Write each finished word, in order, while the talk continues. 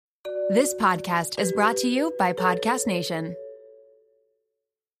This podcast is brought to you by Podcast Nation.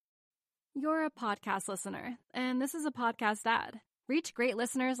 You're a podcast listener, and this is a podcast ad. Reach great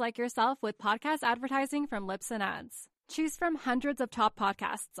listeners like yourself with podcast advertising from Libsyn Ads. Choose from hundreds of top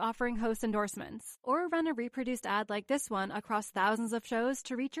podcasts offering host endorsements, or run a reproduced ad like this one across thousands of shows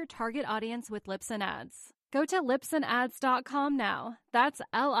to reach your target audience with Libsyn Ads. Go to libsynads.com now. That's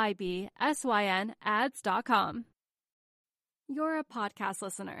LIBSYN ads.com. You're a podcast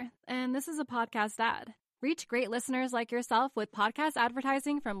listener, and this is a podcast ad. Reach great listeners like yourself with podcast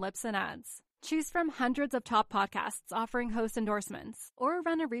advertising from Libsyn Ads. Choose from hundreds of top podcasts offering host endorsements, or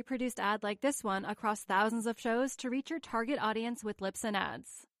run a reproduced ad like this one across thousands of shows to reach your target audience with Libsyn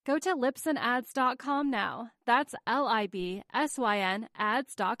Ads. Go to libsynads.com now. That's LIBSYN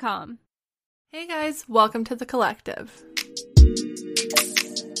ads.com. Hey guys, welcome to The Collective.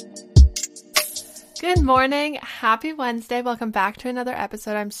 Good morning. Happy Wednesday. Welcome back to another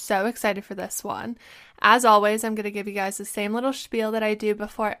episode. I'm so excited for this one. As always, I'm going to give you guys the same little spiel that I do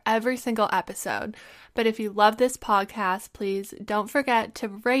before every single episode. But if you love this podcast, please don't forget to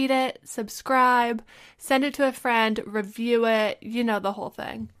rate it, subscribe, send it to a friend, review it, you know the whole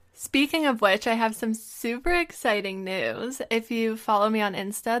thing. Speaking of which, I have some super exciting news. If you follow me on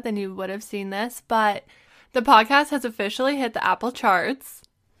Insta, then you would have seen this, but the podcast has officially hit the Apple charts,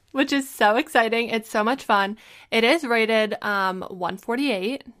 which is so exciting. It's so much fun. It is rated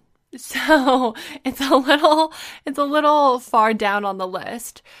 148. So it's a little far down on the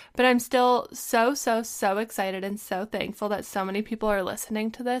list, but I'm still so excited and so thankful that so many people are listening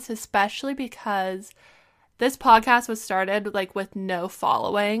to this, especially because this podcast was started with no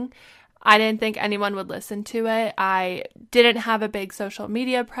following. I didn't think anyone would listen to it. I didn't have a big social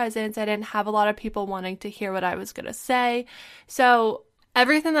media presence. I didn't have a lot of people wanting to hear what I was going to say. So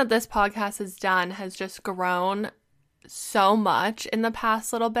everything that this podcast has done has just grown so much in the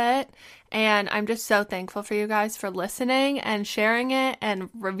past little bit, and I'm just so thankful for you guys for listening and sharing it and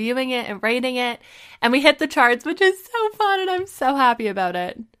reviewing it and rating it, and we hit the charts, which is so fun, and I'm so happy about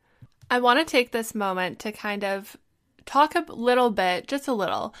it. I want to take this moment to kind of talk a little bit, just a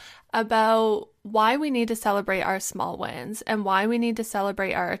little, about why we need to celebrate our small wins and why we need to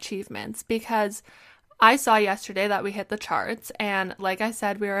celebrate our achievements, because I saw yesterday that we hit the charts, and like I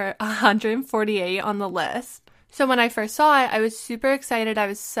said, we were 148 on the list. So when I first saw it, I was super excited. I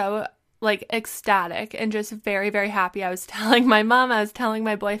was so ecstatic and just very, very happy. I was telling my mom, I was telling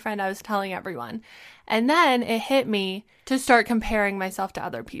my boyfriend, I was telling everyone. And then it hit me to start comparing myself to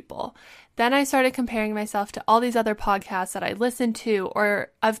other people. Then I started comparing myself to all these other podcasts that I listen to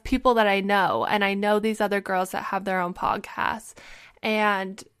or of people that I know. And I know these other girls that have their own podcasts.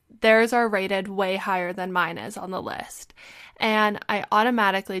 And theirs are rated way higher than mine is on the list. And I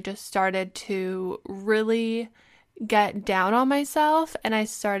automatically just started to really get down on myself, and I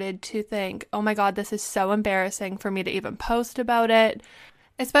started to think, oh my God, this is so embarrassing for me to even post about it,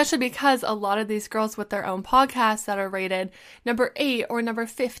 especially because a lot of these girls with their own podcasts that are rated number 8 or number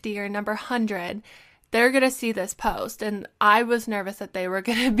 50 or number 100, they're going to see this post. And I was nervous that they were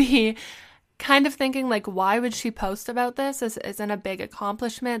going to be kind of thinking why would she post about this? This isn't a big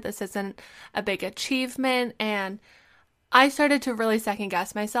accomplishment. This isn't a big achievement. And I started to really second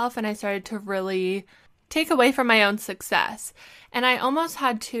guess myself, and I started to really take away from my own success. And I almost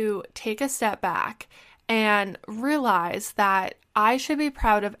had to take a step back and realize that I should be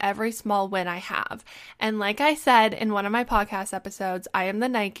proud of every small win I have. And like I said in one of my podcast episodes, I am the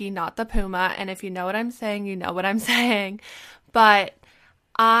Nike, not the Puma. And if you know what I'm saying, you know what I'm saying. But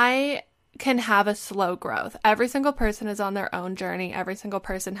I can have a slow growth. Every single person is on their own journey. Every single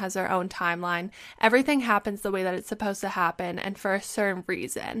person has their own timeline. Everything happens the way that it's supposed to happen and for a certain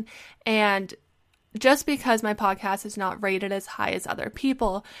reason. And just because my podcast is not rated as high as other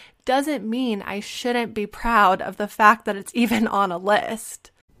people doesn't mean I shouldn't be proud of the fact that it's even on a list.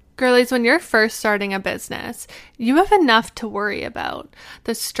 Girlies, when you're first starting a business, you have enough to worry about.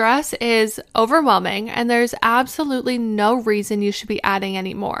 The stress is overwhelming, and there's absolutely no reason you should be adding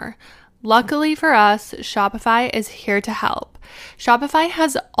any more. Luckily for us, Shopify is here to help. Shopify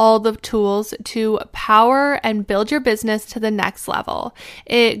has all the tools to power and build your business to the next level.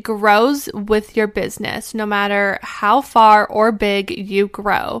 It grows with your business, no matter how far or big you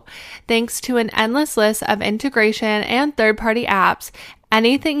grow. Thanks to an endless list of integration and third-party apps,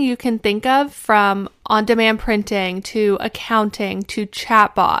 anything you can think of, from on-demand printing to accounting to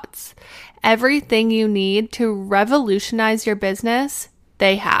chatbots, everything you need to revolutionize your business,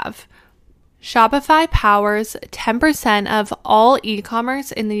 they have. Shopify powers 10% of all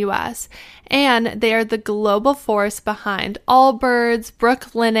e-commerce in the US, and they are the global force behind Allbirds,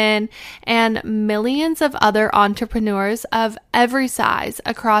 Brooklinen, and millions of other entrepreneurs of every size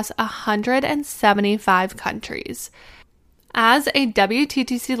across 175 countries. As a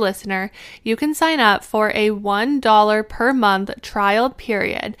WTTC listener, you can sign up for a $1 per month trial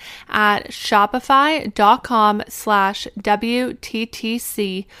period at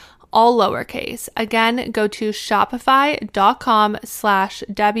shopify.com/WTTC, all lowercase. Again, go to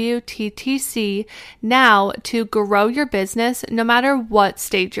shopify.com/WTTC now to grow your business no matter what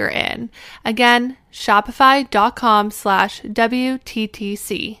stage you're in. Again,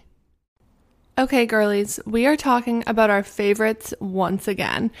 shopify.com/WTTC. Okay, girlies, we are talking about our favorites once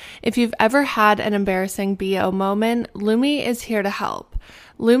again. If you've ever had an embarrassing BO moment, Lume is here to help.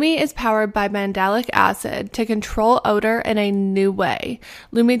 Lume is powered by mandelic acid to control odor in a new way.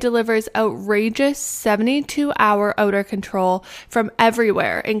 Lume delivers outrageous 72-hour odor control from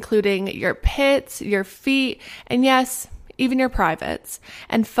everywhere, including your pits, your feet, and yes, even your privates.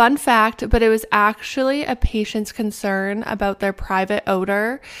 And fun fact, but it was actually a patient's concern about their private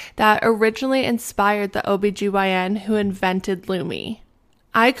odor that originally inspired the OBGYN who invented Lume.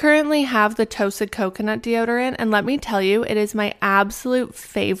 I currently have the toasted coconut deodorant, and let me tell you, it is my absolute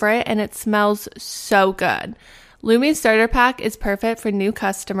favorite and it smells so good. Lume Starter Pack is perfect for new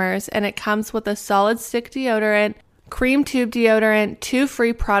customers, and it comes with a solid stick deodorant, cream tube deodorant, 2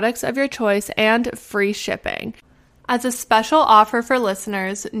 free products of your choice, and free shipping. As a special offer for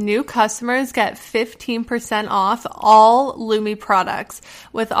listeners, new customers get 15% off all Lume products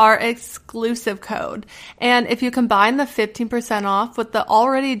with our exclusive code. And if you combine the 15% off with the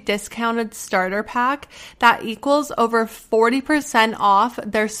already discounted starter pack, that equals over 40% off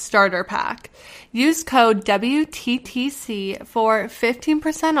their starter pack. Use code WTTC for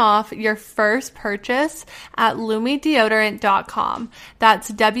 15% off your first purchase at lumedeodorant.com. That's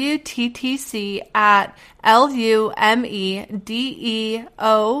WTTC at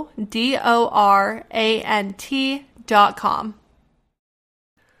LUMEDEODORANT.com.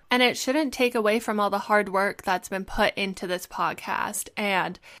 And it shouldn't take away from all the hard work that's been put into this podcast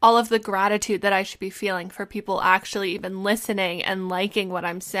and all of the gratitude that I should be feeling for people actually even listening and liking what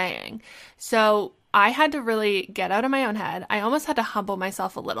I'm saying. So I had to really get out of my own head. I almost had to humble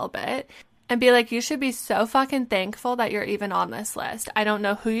myself a little bit and be like, you should be so fucking thankful that you're even on this list. I don't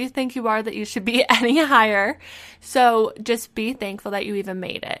know who you think you are that you should be any higher. So just be thankful that you even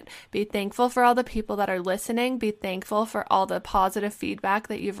made it. Be thankful for all the people that are listening. Be thankful for all the positive feedback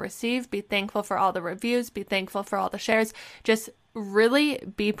that you've received. Be thankful for all the reviews. Be thankful for all the shares. Just really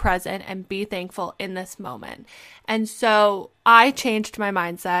be present and be thankful in this moment. And so I changed my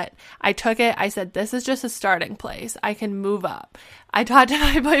mindset. I took it. I said, this is just a starting place. I can move up. I talked to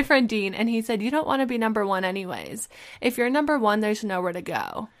my boyfriend, Dean, and he said, you don't want to be number one anyways. If you're number one, there's nowhere to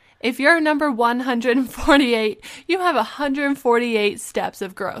go. If you're number 148, you have 148 steps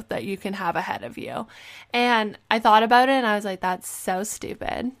of growth that you can have ahead of you. And I thought about it and I was like, that's so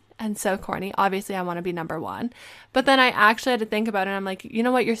stupid and so corny. Obviously, I want to be number one. But then I actually had to think about it and I'm like, you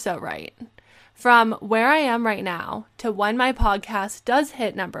know what? You're so right. From where I am right now to when my podcast does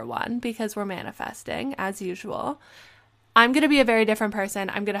hit number one, because we're manifesting as usual, I'm going to be a very different person.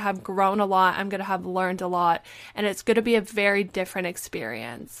 I'm going to have grown a lot. I'm going to have learned a lot. And it's going to be a very different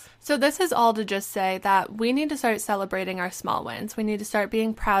experience. So this is all to just say that we need to start celebrating our small wins. We need to start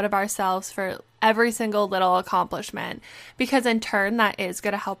being proud of ourselves for every single little accomplishment. Because in turn, that is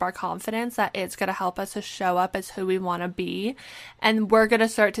going to help our confidence. That is going to help us to show up as who we want to be. And we're going to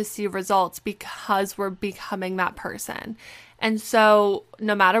start to see results because we're becoming that person. And so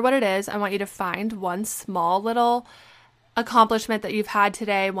no matter what it is, I want you to find one small little accomplishment that you've had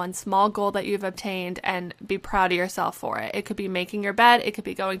today, one small goal that you've obtained, and be proud of yourself for it. It could be making your bed, it could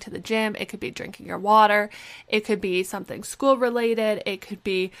be going to the gym, it could be drinking your water, it could be something school related, it could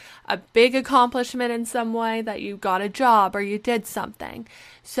be a big accomplishment in some way that you got a job or you did something.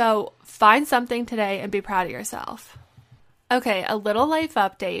 So find something today and be proud of yourself. Okay, a little life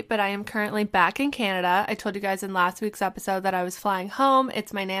update, but I am currently back in Canada. I told you guys in last week's episode that I was flying home.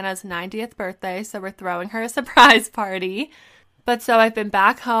 It's my Nana's 90th birthday, so we're throwing her a surprise party. But so I've been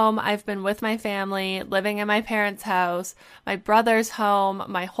back home. I've been with my family, living in my parents' house. My brother's home.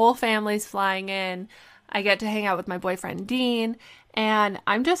 My whole family's flying in. I get to hang out with my boyfriend, Dean, and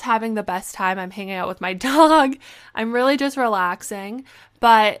I'm just having the best time. I'm hanging out with my dog. I'm really just relaxing,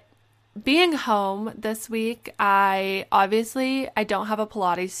 but being home this week, I don't have a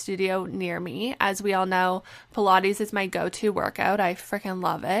Pilates studio near me. As we all know, Pilates is my go-to workout. I freaking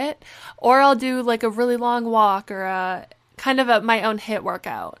love it. Or I'll do like a really long walk or my own HIIT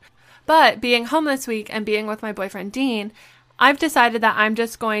workout. But being home this week and being with my boyfriend Dean, I've decided that I'm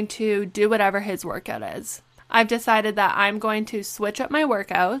just going to do whatever his workout is. I've decided that I'm going to switch up my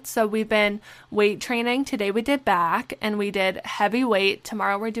workouts. So we've been weight training. Today we did back and we did heavy weight.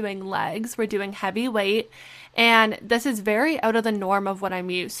 Tomorrow we're doing legs. We're doing heavy weight. And this is very out of the norm of what I'm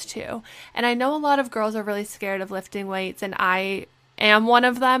used to. And I know a lot of girls are really scared of lifting weights, and I am one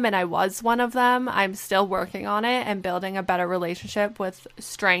of them, and I was one of them. I'm still working on it and building a better relationship with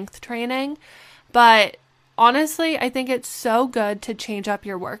strength training. But honestly, I think it's so good to change up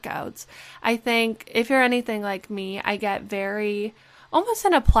your workouts. I think if you're anything like me, I get very almost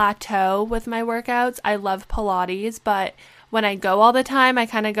in a plateau with my workouts. I love Pilates, but when I go all the time, I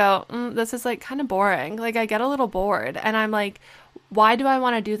kind of go, this is like kind of boring. Like I get a little bored and I'm like, why do I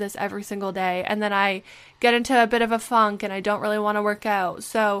want to do this every single day? And then I get into a bit of a funk and I don't really want to work out.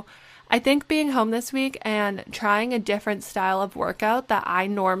 So I think being home this week and trying a different style of workout that I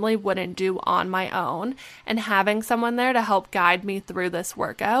normally wouldn't do on my own and having someone there to help guide me through this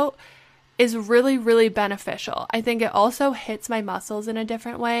workout is really, really beneficial. I think it also hits my muscles in a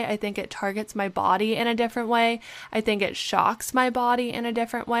different way. I think it targets my body in a different way. I think it shocks my body in a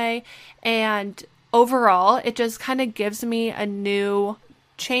different way. And overall, it just kind of gives me a new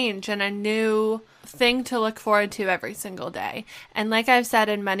change and a new thing to look forward to every single day. And like I've said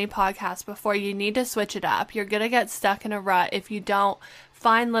in many podcasts before, you need to switch it up. You're going to get stuck in a rut if you don't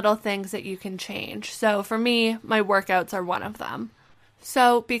find little things that you can change. So for me, my workouts are one of them.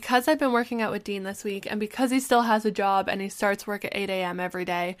 So because I've been working out with Dean this week and because he still has a job and he starts work at 8 a.m. every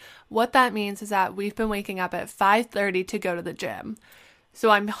day, what that means is that we've been waking up at 5:30 to go to the gym.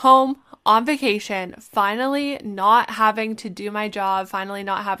 So I'm home on vacation, finally not having to do my job, finally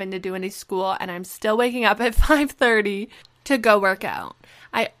not having to do any school, and I'm still waking up at 5:30 to go work out.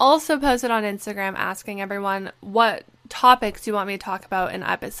 I also posted on Instagram asking everyone what topics you want me to talk about in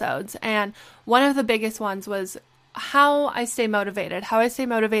episodes, and one of the biggest ones was how I stay motivated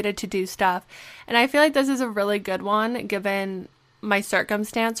to do stuff. And I feel like this is a really good one given my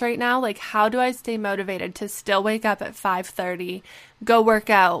circumstance right now. Like, how do I stay motivated to still wake up at 5:30, go work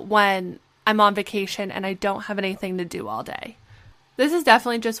out when I'm on vacation and I don't have anything to do all day? This is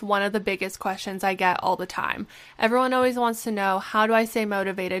definitely just one of the biggest questions I get all the time. Everyone always wants to know, how do I stay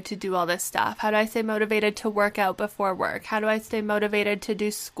motivated to do all this stuff? How do I stay motivated to work out before work? How do I stay motivated to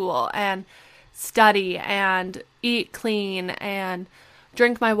do school and study and eat clean and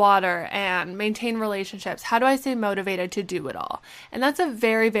drink my water and maintain relationships? How do I stay motivated to do it all? And that's a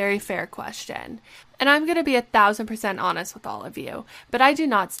very, very fair question. And I'm going to be 1,000% honest with all of you, but I do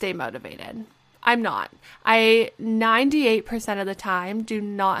not stay motivated. I'm not. I 98% of the time do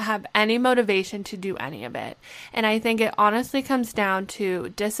not have any motivation to do any of it. And I think it honestly comes down to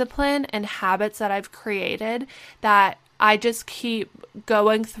discipline and habits that I've created that I just keep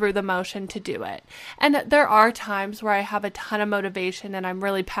going through the motion to do it. And there are times where I have a ton of motivation and I'm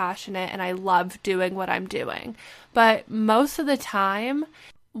really passionate and I love doing what I'm doing. But most of the time,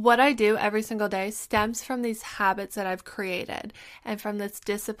 what I do every single day stems from these habits that I've created and from this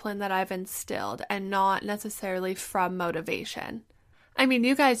discipline that I've instilled, and not necessarily from motivation. I mean,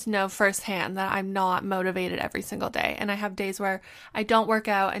 you guys know firsthand that I'm not motivated every single day, and I have days where I don't work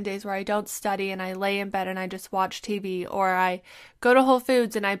out and days where I don't study and I lay in bed and I just watch TV, or I go to Whole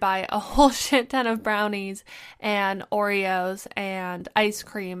Foods and I buy a whole shit ton of brownies and Oreos and ice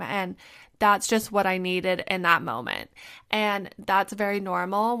cream, and that's just what I needed in that moment. And that's very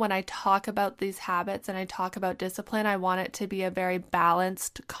normal. When I talk about these habits and I talk about discipline, I want it to be a very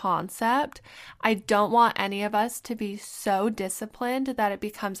balanced concept. I don't want any of us to be so disciplined that it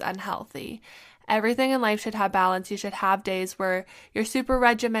becomes unhealthy. Everything in life should have balance. You should have days where you're super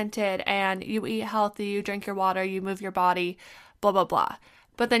regimented and you eat healthy, you drink your water, you move your body, blah, blah, blah.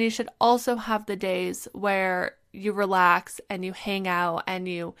 But then you should also have the days where you relax and you hang out and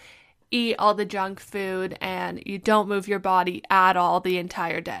you eat all the junk food and you don't move your body at all the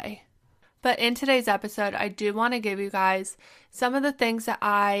entire day. But in today's episode, I do want to give you guys some of the things that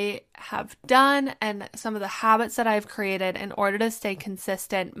I have done and some of the habits that I've created in order to stay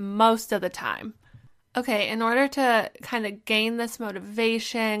consistent most of the time. Okay, in order to kind of gain this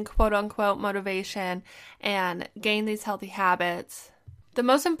motivation, quote unquote motivation, and gain these healthy habits, the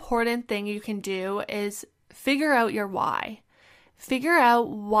most important thing you can do is figure out your why. Figure out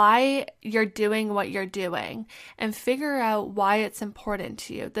why you're doing what you're doing and figure out why it's important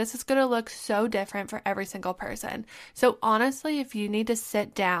to you. This is going to look so different for every single person. So honestly, if you need to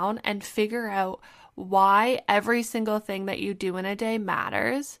sit down and figure out why every single thing that you do in a day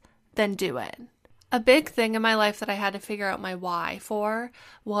matters, then do it. A big thing in my life that I had to figure out my why for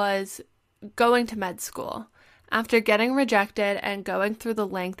was going to med school. After getting rejected and going through the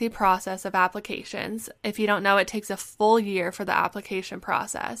lengthy process of applications, if you don't know, it takes a full year for the application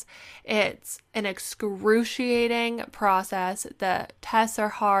process. It's an excruciating process. The tests are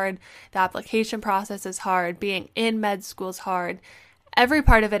hard. The application process is hard. Being in med school is hard. Every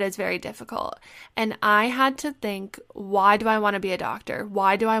part of it is very difficult. And I had to think, why do I want to be a doctor?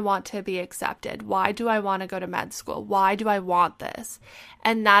 Why do I want to be accepted? Why do I want to go to med school? Why do I want this?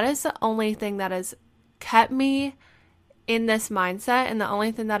 And that is the only thing that has kept me in this mindset, and the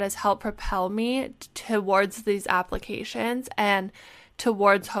only thing that has helped propel me towards these applications and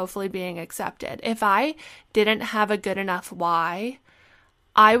towards hopefully being accepted. If I didn't have a good enough why,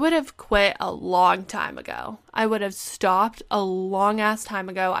 I would have quit a long time ago. I would have stopped a long ass time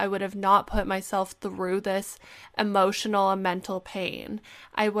ago. I would have not put myself through this emotional and mental pain.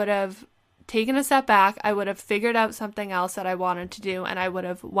 I would have taken a step back. I would have figured out something else that I wanted to do, and I would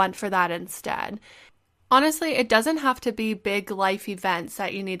have went for that instead. Honestly, it doesn't have to be big life events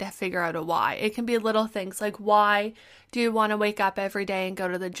that you need to figure out a why. It can be little things like, why do you want to wake up every day and go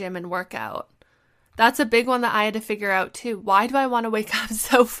to the gym and work out? That's a big one that I had to figure out too. Why do I want to wake up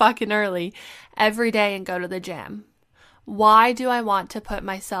so fucking early every day and go to the gym? Why do I want to put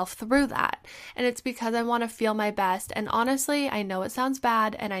myself through that? And it's because I want to feel my best. And honestly, I know it sounds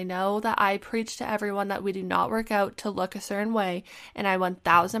bad, and I know that I preach to everyone that we do not work out to look a certain way, and I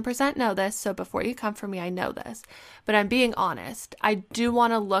 1000% know this, so before you come for me, I know this. But I'm being honest. I do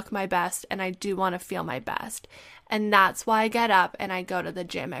want to look my best, and I do want to feel my best. And that's why I get up and I go to the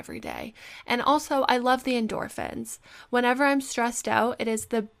gym every day. And also, I love the endorphins. Whenever I'm stressed out, it is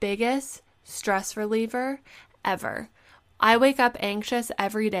the biggest stress reliever ever. I wake up anxious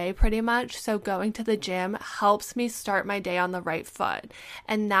every day pretty much, so going to the gym helps me start my day on the right foot.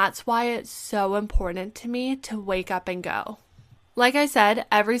 And that's why it's so important to me to wake up and go. Like I said,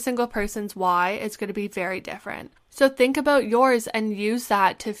 every single person's why is going to be very different. So think about yours and use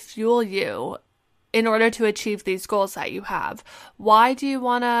that to fuel you in order to achieve these goals that you have. Why do you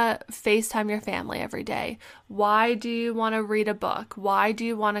want to FaceTime your family every day? Why do you want to read a book? Why do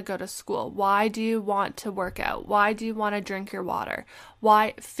you want to go to school? Why do you want to work out? Why do you want to drink your water?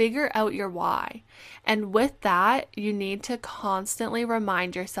 Why? Figure out your why. And with that, you need to constantly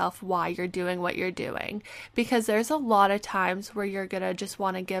remind yourself why you're doing what you're doing. Because there's a lot of times where you're going to just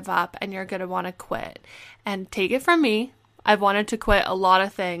want to give up and you're going to want to quit. And take it from me, I've wanted to quit a lot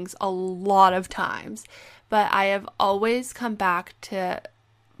of things a lot of times, but I have always come back to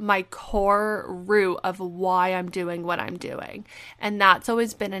my core root of why I'm doing what I'm doing. And that's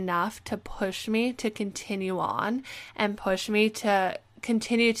always been enough to push me to continue on and push me to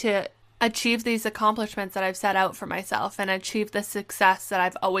continue to achieve these accomplishments that I've set out for myself and achieve the success that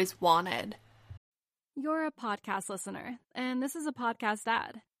I've always wanted. You're a podcast listener, and this is a podcast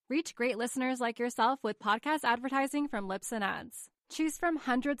ad. Reach great listeners like yourself with podcast advertising from Libsyn Ads. Choose from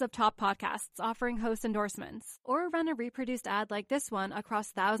hundreds of top podcasts offering host endorsements, or run a reproduced ad like this one across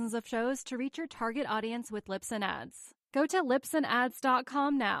thousands of shows to reach your target audience with Libsyn Ads. Go to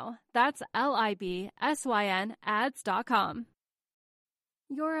libsynads.com now. That's LIBSYN ads.com.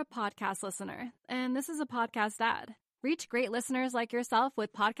 You're a podcast listener, and this is a podcast ad. Reach great listeners like yourself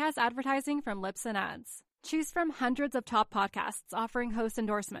with podcast advertising from Libsyn Ads. Choose from hundreds of top podcasts offering host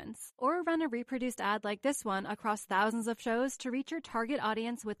endorsements, or run a reproduced ad like this one across thousands of shows to reach your target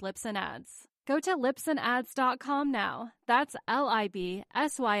audience with Libsyn Ads. Go to libsynads.com now. That's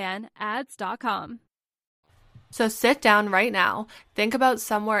LIBSYN ads.com. So sit down right now, think about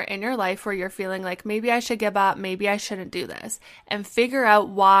somewhere in your life where you're feeling like maybe I should give up, maybe I shouldn't do this, and figure out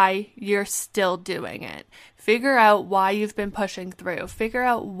why you're still doing it. Figure out why you've been pushing through. Figure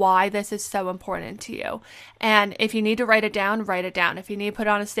out why this is so important to you. And if you need to write it down, write it down. If you need to put it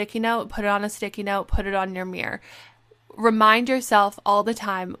on a sticky note, put it on a sticky note, put it on your mirror. Remind yourself all the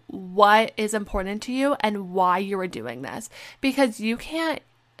time what is important to you and why you are doing this, because you can't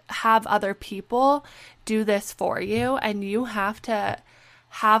have other people do this for you, and you have to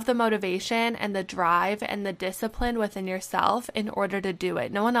have the motivation and the drive and the discipline within yourself in order to do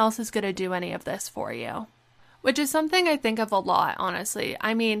it. No one else is going to do any of this for you, which is something I think of a lot, honestly.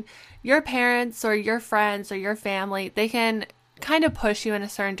 I mean, your parents or your friends or your family, they can kind of push you in a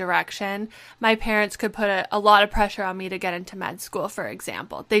certain direction. My parents could put a lot of pressure on me to get into med school, for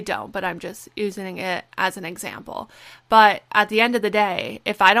example. They don't, but I'm just using it as an example. But at the end of the day,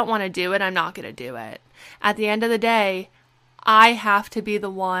 if I don't want to do it, I'm not going to do it. At the end of the day, I have to be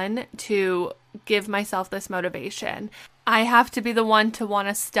the one to give myself this motivation. I have to be the one to want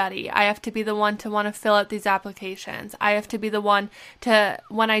to study. I have to be the one to want to fill out these applications. I have to be the one to,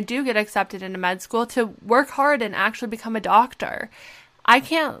 when I do get accepted into med school, to work hard and actually become a doctor. I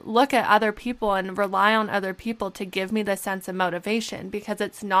can't look at other people and rely on other people to give me the sense of motivation because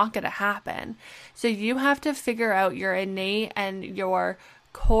it's not going to happen. So you have to figure out your innate and your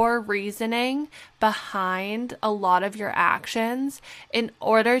core reasoning behind a lot of your actions in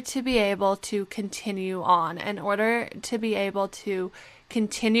order to be able to continue on, in order to be able to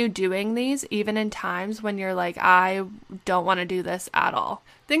continue doing these even in times when you're like, I don't want to do this at all.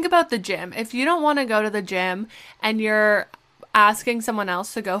 Think about the gym. If you don't want to go to the gym and you're asking someone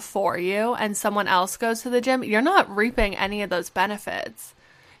else to go for you and someone else goes to the gym, you're not reaping any of those benefits.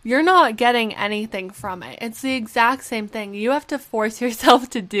 You're not getting anything from it. It's the exact same thing. You have to force yourself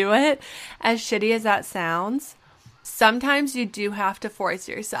to do it, as shitty as that sounds. Sometimes you do have to force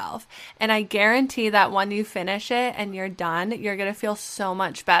yourself. And I guarantee that when you finish it and you're done, you're going to feel so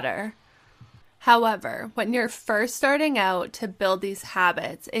much better. However, when you're first starting out to build these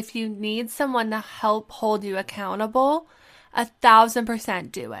habits, if you need someone to help hold you accountable,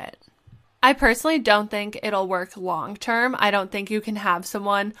 1,000% do it. I personally don't think it'll work long term. I don't think you can have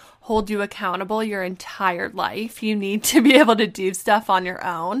someone hold you accountable your entire life. You need to be able to do stuff on your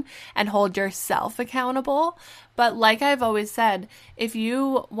own and hold yourself accountable. But like I've always said, if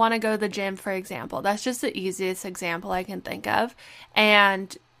you want to go to the gym, for example, that's just the easiest example I can think of,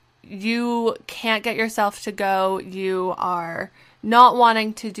 and you can't get yourself to go, you are not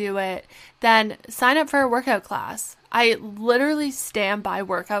wanting to do it, then sign up for a workout class. I literally stand by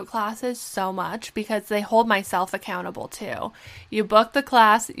workout classes so much because they hold myself accountable too. You book the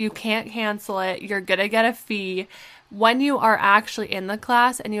class, you can't cancel it, you're going to get a fee. When you are actually in the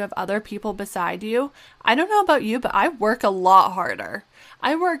class and you have other people beside you, I don't know about you, but I work a lot harder.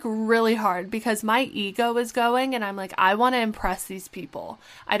 I work really hard because my ego is going and I'm like, I want to impress these people.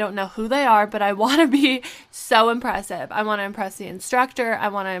 I don't know who they are, but I want to be so impressive. I want to impress the instructor. I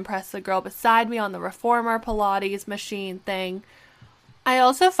want to impress the girl beside me on the reformer Pilates machine thing. I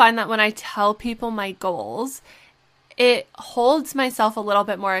also find that when I tell people my goals, it holds myself a little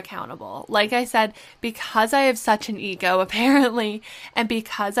bit more accountable. Like I said, because I have such an ego apparently, and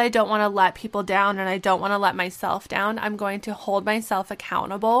because I don't want to let people down and I don't want to let myself down, I'm going to hold myself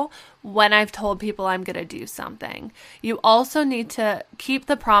accountable when I've told people I'm going to do something. You also need to keep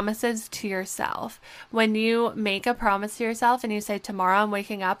the promises to yourself. When you make a promise to yourself and you say, tomorrow I'm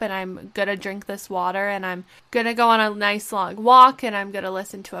waking up and I'm going to drink this water and I'm going to go on a nice long walk and I'm going to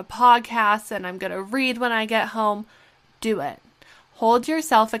listen to a podcast and I'm going to read when I get home, do it. Hold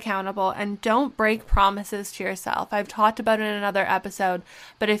yourself accountable and don't break promises to yourself. I've talked about it in another episode,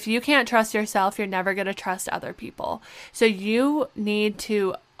 but if you can't trust yourself, you're never going to trust other people. So you need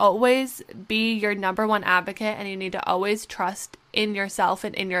to always be your number one advocate, and you need to always trust in yourself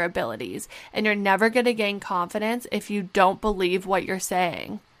and in your abilities. And you're never going to gain confidence if you don't believe what you're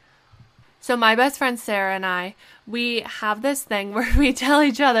saying. So my best friend Sarah and I, we have this thing where we tell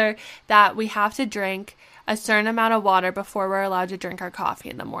each other that we have to drink a certain amount of water before we're allowed to drink our coffee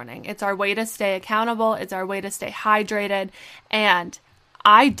in the morning. It's our way to stay accountable. It's our way to stay hydrated. And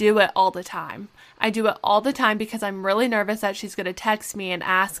I do it all the time. I do it all the time because I'm really nervous that she's going to text me and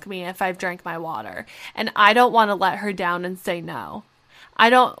ask me if I've drank my water. And I don't want to let her down and say no. I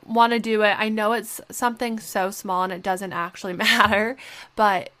don't want to do it. I know it's something so small and it doesn't actually matter,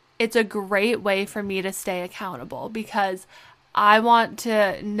 but it's a great way for me to stay accountable because I want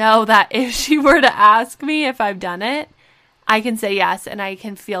to know that if she were to ask me if I've done it, I can say yes and I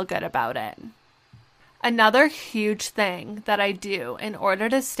can feel good about it. Another huge thing that I do in order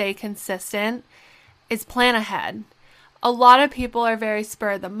to stay consistent is plan ahead. A lot of people are very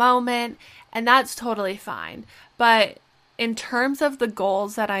spur of the moment, and that's totally fine. But in terms of the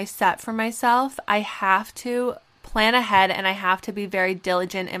goals that I set for myself, I have to plan ahead and I have to be very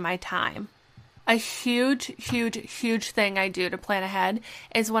diligent in my time. A huge thing I do to plan ahead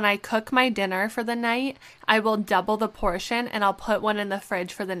is when I cook my dinner for the night, I will double the portion and I'll put one in the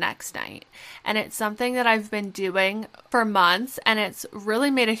fridge for the next night. And it's something that I've been doing for months, and it's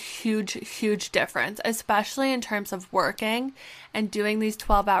really made a huge difference, especially in terms of working and doing these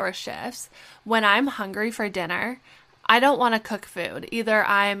 12-hour shifts. When I'm hungry for dinner, I don't want to cook food. Either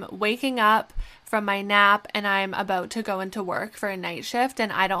I'm waking up from my nap and I'm about to go into work for a night shift and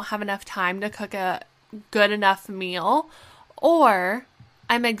I don't have enough time to cook a good enough meal, or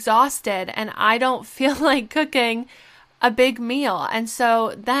I'm exhausted and I don't feel like cooking a big meal. And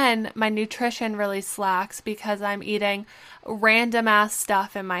so then my nutrition really slacks because I'm eating random ass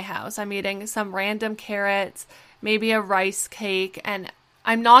stuff in my house. I'm eating some random carrots, maybe a rice cake, and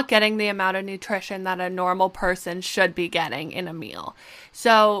I'm not getting the amount of nutrition that a normal person should be getting in a meal.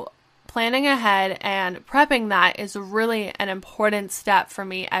 So planning ahead and prepping that is really an important step for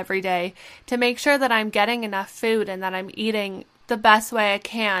me every day to make sure that I'm getting enough food and that I'm eating the best way I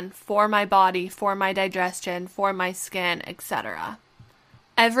can for my body, for my digestion, for my skin, etc.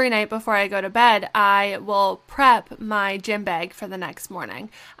 Every night before I go to bed, I will prep my gym bag for the next morning.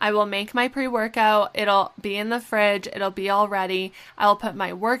 I will make my pre-workout. It'll be in the fridge. It'll be all ready. I'll put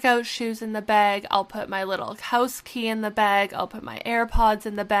my workout shoes in the bag. I'll put my little house key in the bag. I'll put my AirPods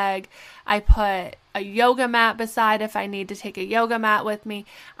in the bag. I put a yoga mat beside if I need to take a yoga mat with me.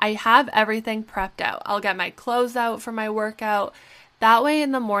 I have everything prepped out. I'll get my clothes out for my workout. That way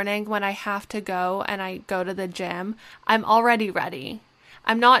in the morning when I have to go and I go to the gym, I'm already ready.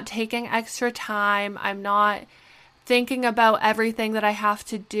 I'm not taking extra time. I'm not thinking about everything that I have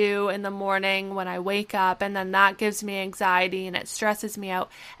to do in the morning when I wake up, and then that gives me anxiety and it stresses me out.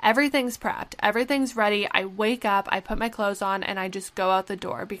 Everything's prepped. Everything's ready. I wake up, I put my clothes on, and I just go out the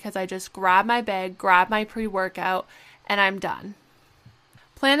door because I just grab my bag, grab my pre-workout, and I'm done.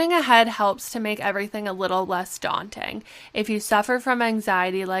 Planning ahead helps to make everything a little less daunting. If you suffer from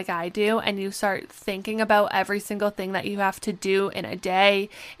anxiety like I do and you start thinking about every single thing that you have to do in a day,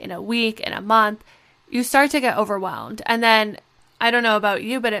 in a week, in a month, you start to get overwhelmed. And then, I don't know about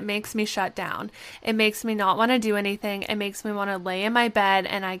you, but it makes me shut down. It makes me not want to do anything. It makes me want to lay in my bed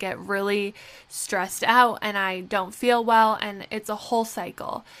and I get really stressed out and I don't feel well, and it's a whole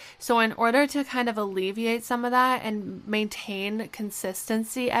cycle. So in order to kind of alleviate some of that and maintain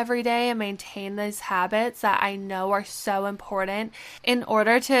consistency every day and maintain these habits that I know are so important in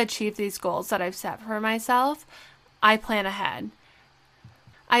order to achieve these goals that I've set for myself, I plan ahead.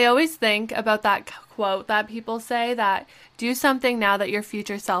 I always think about that quote that people say that do something now that your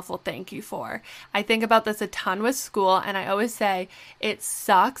future self will thank you for. I think about this a ton with school, and I always say it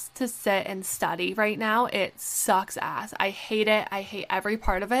sucks to sit and study right now. It sucks ass. I hate it. I hate every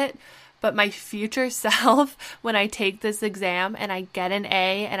part of it. But my future self, when I take this exam and I get an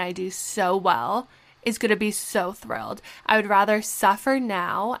A and I do so well, is going to be so thrilled. I would rather suffer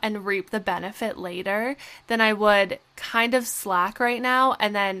now and reap the benefit later than I would kind of slack right now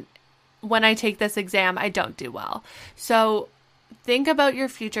and then when I take this exam, I don't do well. So think about your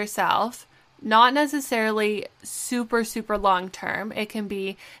future self, not necessarily super, super long term. It can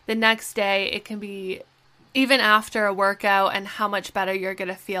be the next day. It can be even after a workout and how much better you're going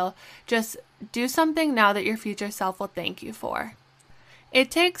to feel. Just do something now that your future self will thank you for. It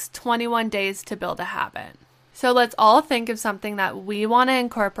takes 21 days to build a habit. So let's all think of something that we want to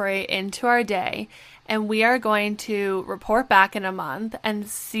incorporate into our day, and we are going to report back in a month and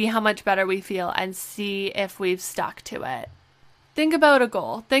see how much better we feel and see if we've stuck to it. Think about a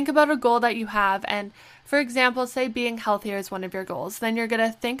goal. Think about a goal that you have, and for example, say being healthier is one of your goals. Then you're going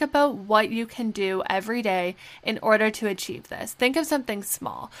to think about what you can do every day in order to achieve this. Think of something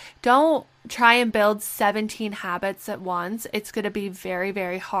small. Don't try and build 17 habits at once. It's going to be very,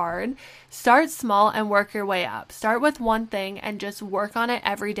 very hard. Start small and work your way up. Start with one thing and just work on it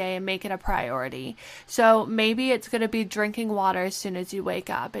every day and make it a priority. So maybe it's going to be drinking water as soon as you wake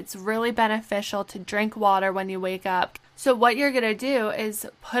up. It's really beneficial to drink water when you wake up. So what you're going to do is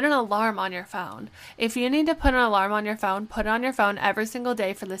put an alarm on your phone. If you need to put an alarm on your phone, put it on your phone every single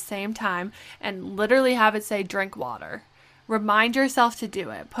day for the same time and literally have it say drink water. Remind yourself to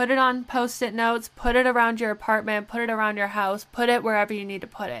do it. Put it on Post-it notes, put it around your apartment, put it around your house, put it wherever you need to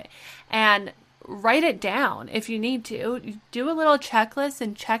put it. And write it down if you need to. Do a little checklist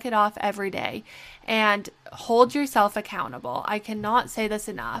and check it off every day. And hold yourself accountable. I cannot say this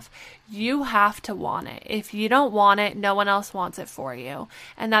enough. You have to want it. If you don't want it, no one else wants it for you.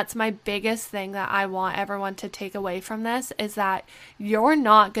 And that's my biggest thing that I want everyone to take away from this is that you're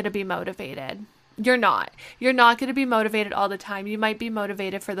not going to be motivated. You're not going to be motivated all the time. You might be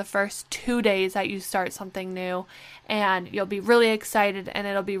motivated for the first 2 days that you start something new and you'll be really excited and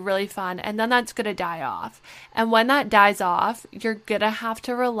it'll be really fun. And then that's going to die off. And when that dies off, you're going to have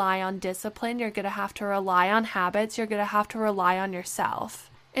to rely on discipline. You're going to have to rely on habits. You're going to have to rely on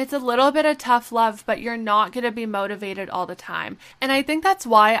yourself. It's a little bit of tough love, but you're not going to be motivated all the time. And I think that's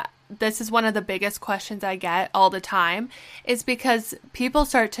why this is one of the biggest questions I get all the time is because people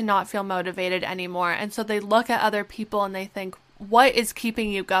start to not feel motivated anymore. And so they look at other people and they think, what is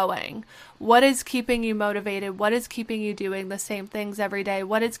keeping you going? What is keeping you motivated? What is keeping you doing the same things every day?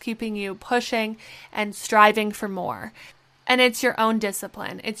 What is keeping you pushing and striving for more? And it's your own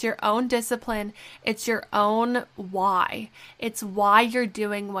discipline. It's your own discipline. It's your own why. It's why you're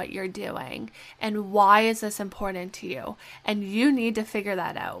doing what you're doing. And why is this important to you? And you need to figure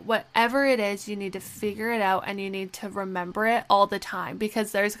that out. Whatever it is, you need to figure it out and you need to remember it all the time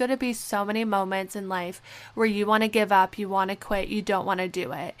because there's going to be so many moments in life where you want to give up, you want to quit, you don't want to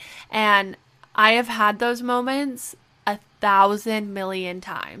do it. And I have had those moments 1,000 million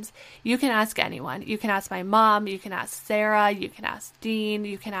times. You can ask anyone. You can ask my mom, you can ask Sarah, you can ask Dean,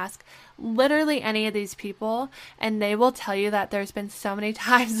 you can ask literally any of these people, and they will tell you that there's been so many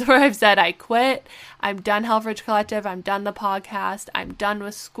times where I've said, I quit, I'm done Helfrich Collective, I'm done the podcast, I'm done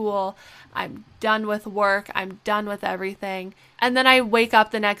with school, I'm done with work, I'm done with everything. And then I wake up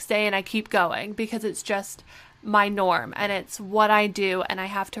the next day and I keep going because it's just my norm and it's what I do, and I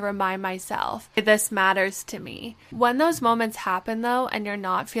have to remind myself this matters to me. When those moments happen though, and you're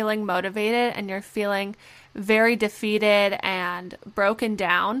not feeling motivated and you're feeling very defeated and broken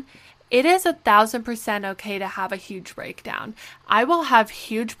down, it is 1,000% okay to have a huge breakdown. I will have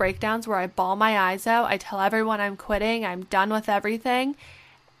huge breakdowns where I bawl my eyes out. I tell everyone I'm quitting, I'm done with everything.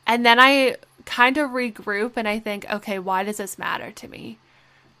 And then I kind of regroup and I think, okay, why does this matter to me?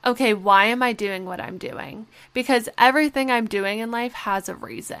 Okay, why am I doing what I'm doing? Because everything I'm doing in life has a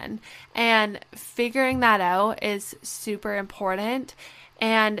reason. And figuring that out is super important.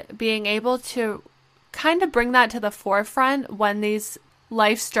 And being able to kind of bring that to the forefront when these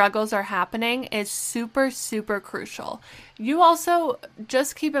life struggles are happening is super, super crucial. You also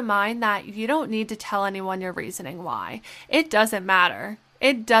just keep in mind that you don't need to tell anyone your reasoning why. It doesn't matter.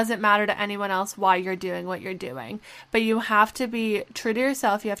 It doesn't matter to anyone else why you're doing what you're doing. But you have to be true to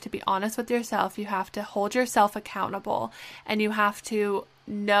yourself. You have to be honest with yourself. You have to hold yourself accountable. And you have to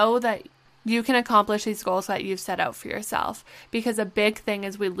know that you can accomplish these goals that you've set out for yourself. Because a big thing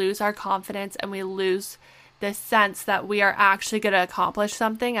is we lose our confidence and we lose this sense that we are actually going to accomplish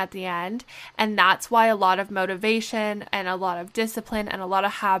something at the end. And that's why a lot of motivation and a lot of discipline and a lot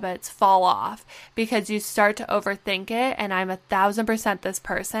of habits fall off, because you start to overthink it. And I'm 1,000% this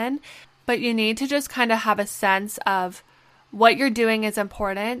person, but you need to just kind of have a sense of what you're doing is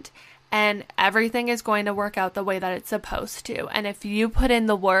important and everything is going to work out the way that it's supposed to. And if you put in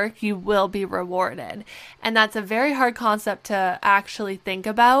the work, you will be rewarded. And that's a very hard concept to actually think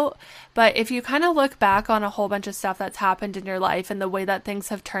about. But if you kind of look back on a whole bunch of stuff that's happened in your life and the way that things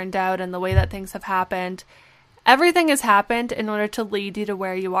have turned out and the way that things have happened, everything has happened in order to lead you to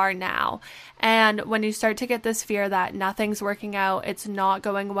where you are now. And when you start to get this fear that nothing's working out, it's not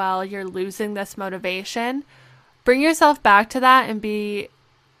going well, you're losing this motivation, bring yourself back to that and be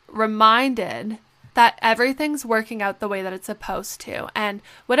reminded that everything's working out the way that it's supposed to. And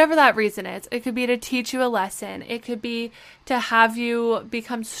whatever that reason is, it could be to teach you a lesson. It could be to have you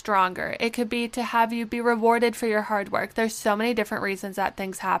become stronger. It could be to have you be rewarded for your hard work. There's so many different reasons that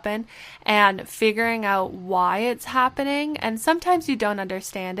things happen, and figuring out why it's happening. And sometimes you don't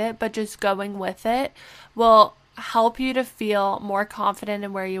understand it, but just going with it will help you to feel more confident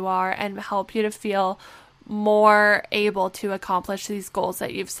in where you are and help you to feel more able to accomplish these goals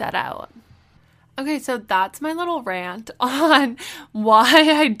that you've set out. Okay, so that's my little rant on why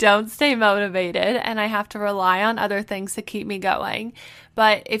I don't stay motivated and I have to rely on other things to keep me going.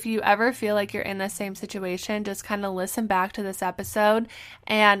 But if you ever feel like you're in the same situation, just kind of listen back to this episode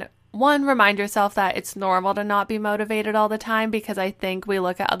and remind yourself that it's normal to not be motivated all the time, because I think we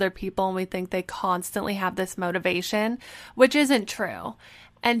look at other people and we think they constantly have this motivation, which isn't true.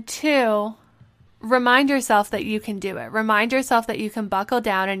 And 2, remind yourself that you can do it. Remind yourself that you can buckle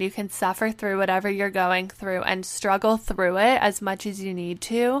down and you can suffer through whatever you're going through and struggle through it as much as you need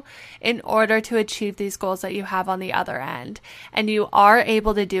to in order to achieve these goals that you have on the other end. And you are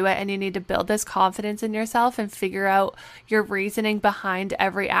able to do it, and you need to build this confidence in yourself and figure out your reasoning behind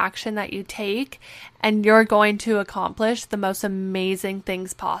every action that you take, and you're going to accomplish the most amazing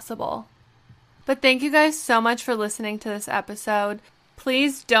things possible. But thank you guys so much for listening to this episode.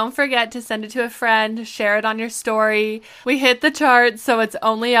 Please don't forget to send it to a friend, share it on your story. We hit the charts, so it's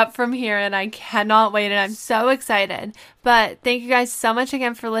only up from here, and I cannot wait, and I'm so excited. But thank you guys so much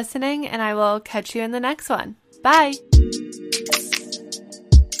again for listening, and I will catch you in the next one. Bye!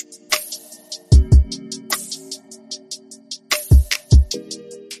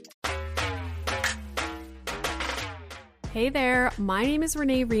 Hey there, my name is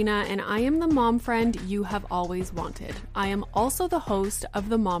Renee Rena, and I am the mom friend you have always wanted. I am also the host of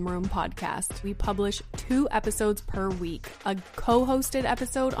the Mom Room podcast. We publish 2 episodes per week, a co-hosted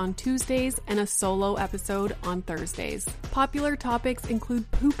episode on Tuesdays and a solo episode on Thursdays. Popular topics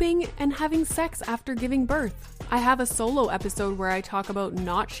include pooping and having sex after giving birth. I have a solo episode where I talk about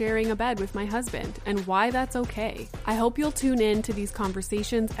not sharing a bed with my husband and why that's okay. I hope you'll tune in to these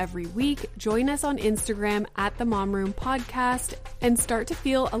conversations every week. Join us on Instagram at the Mom Room Podcast and start to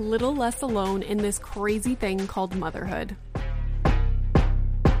feel a little less alone in this crazy thing called motherhood.